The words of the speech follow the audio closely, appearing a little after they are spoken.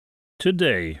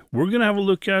Today, we're going to have a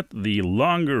look at the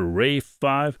longer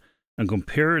RAY5 and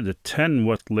compare the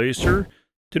 10-watt laser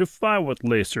to the 5-watt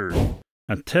laser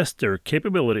and test their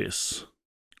capabilities.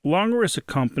 Longer is a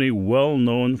company well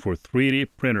known for 3D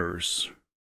printers.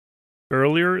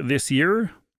 Earlier this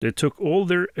year, they took all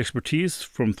their expertise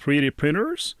from 3D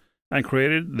printers and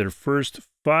created their first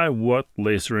 5-watt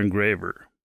laser engraver.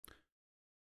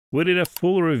 We did a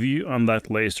full review on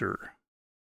that laser.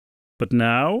 But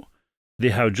now, they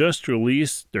have just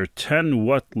released their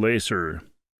 10-watt laser,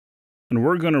 and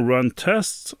we're going to run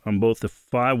tests on both the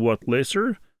 5-watt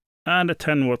laser and the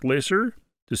 10-watt laser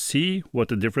to see what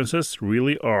the differences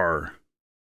really are.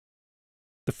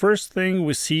 The first thing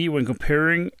we see when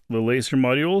comparing the laser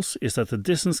modules is that the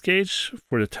distance gauge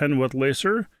for the 10-watt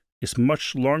laser is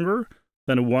much longer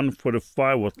than the one for the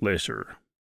 5-watt laser.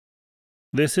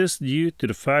 This is due to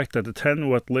the fact that the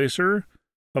 10-watt laser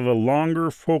have a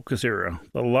longer focus area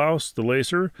that allows the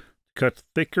laser to cut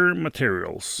thicker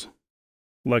materials,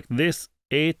 like this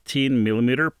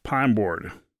 18mm pine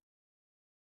board.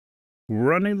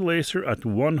 Running the laser at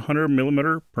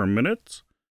 100mm per minute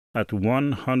at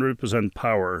 100%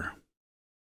 power.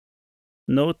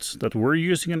 Note that we're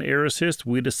using an air assist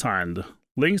we designed.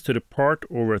 Links to the part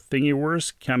over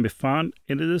Thingiverse can be found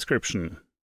in the description.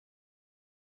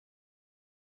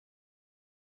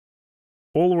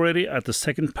 Already at the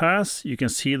second pass, you can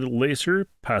see the laser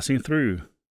passing through.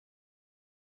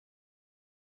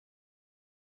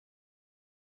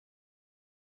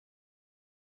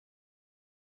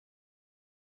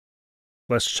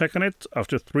 Let's check on it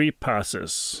after 3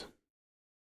 passes.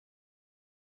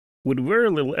 With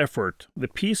very little effort, the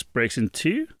piece breaks in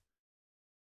 2,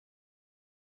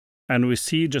 and we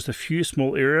see just a few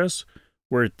small areas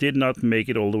where it did not make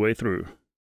it all the way through.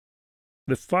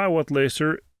 The 5-watt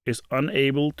laser is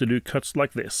unable to do cuts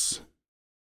like this.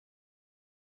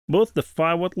 Both the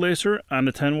 5-watt laser and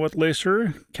the 10-watt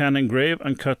laser can engrave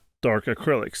and cut dark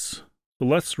acrylics. So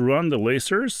let's run the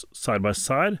lasers side by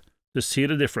side to see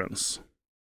the difference.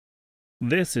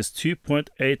 This is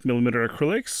 2.8mm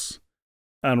acrylics,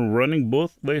 and running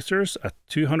both lasers at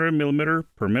 200mm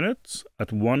per minute at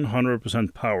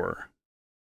 100% power.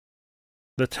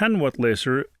 The 10-watt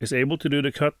laser is able to do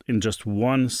the cut in just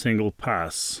one single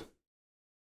pass.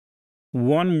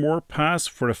 One more pass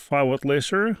for the 5-watt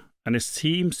laser, and it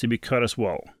seems to be cut as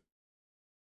well.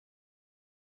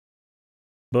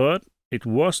 But it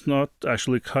was not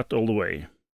actually cut all the way,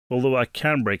 although I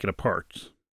can break it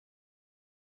apart.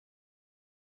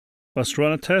 Let's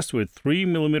run a test with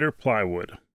 3mm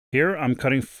plywood. Here I'm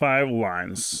cutting 5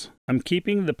 lines. I'm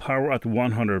keeping the power at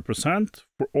 100%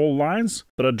 for all lines,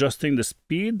 but adjusting the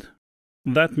speed.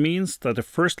 That means that the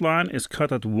first line is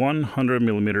cut at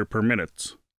 100mm per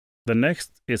minute. The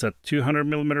next is at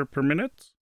 200mm per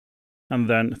minute, and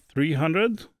then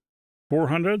 300,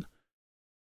 400,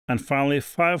 and finally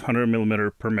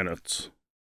 500mm per minute.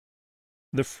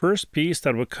 The first piece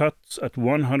that we cut at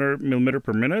 100mm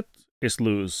per minute is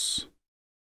loose,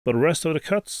 but the rest of the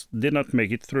cuts did not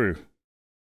make it through.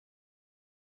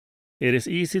 It is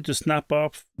easy to snap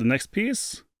off the next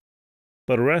piece,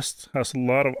 but the rest has a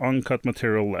lot of uncut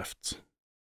material left.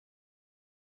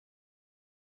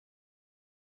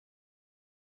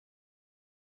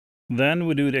 Then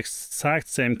we do the exact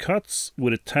same cuts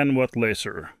with a 10-watt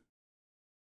laser.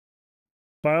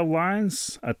 5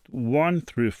 lines at 1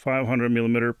 through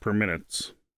 500mm per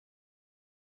minute.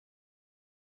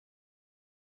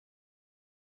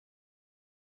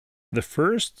 The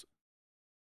first,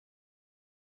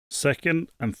 second,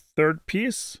 and third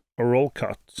piece are all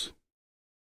cut.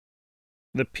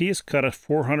 The piece cut at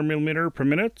 400mm per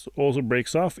minute also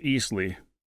breaks off easily.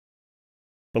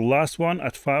 The last one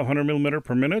at 500mm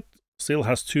per minute still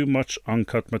has too much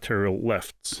uncut material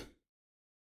left.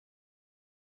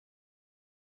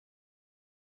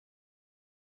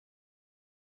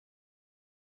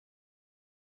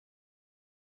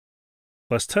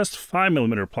 Let's test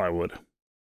 5mm plywood.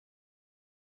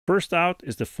 First out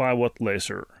is the 5-watt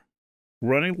laser.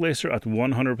 Running laser at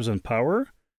 100% power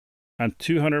and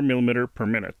 200mm per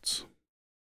minute.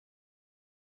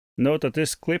 Note that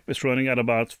this clip is running at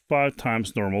about 5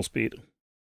 times normal speed.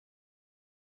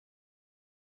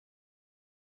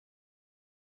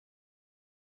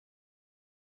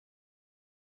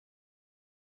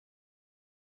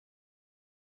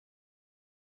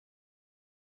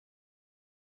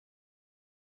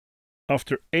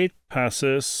 After 8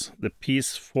 passes, the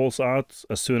piece falls out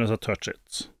as soon as I touch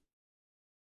it.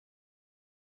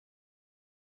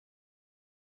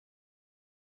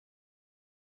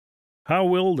 How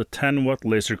will the 10-watt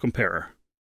laser compare?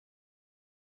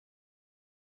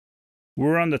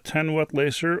 We're on the 10-watt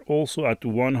laser also at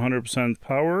 100%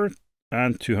 power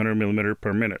and 200mm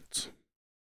per minute.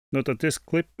 Note that this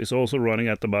clip is also running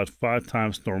at about 5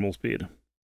 times normal speed.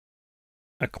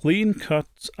 A clean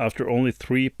cut after only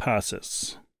 3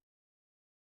 passes.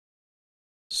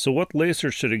 So what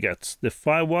laser should you get, the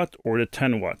 5 watt or the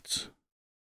 10 watt?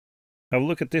 Have a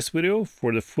look at this video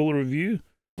for the full review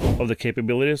of the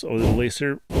capabilities of the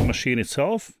laser machine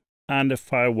itself and the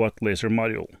 5 watt laser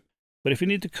module. But if you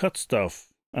need to cut stuff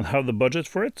and have the budget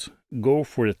for it, go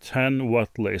for the 10 watt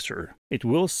laser. It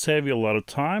will save you a lot of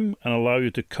time and allow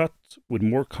you to cut with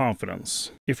more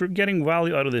confidence. If you're getting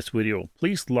value out of this video,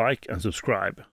 please like and subscribe.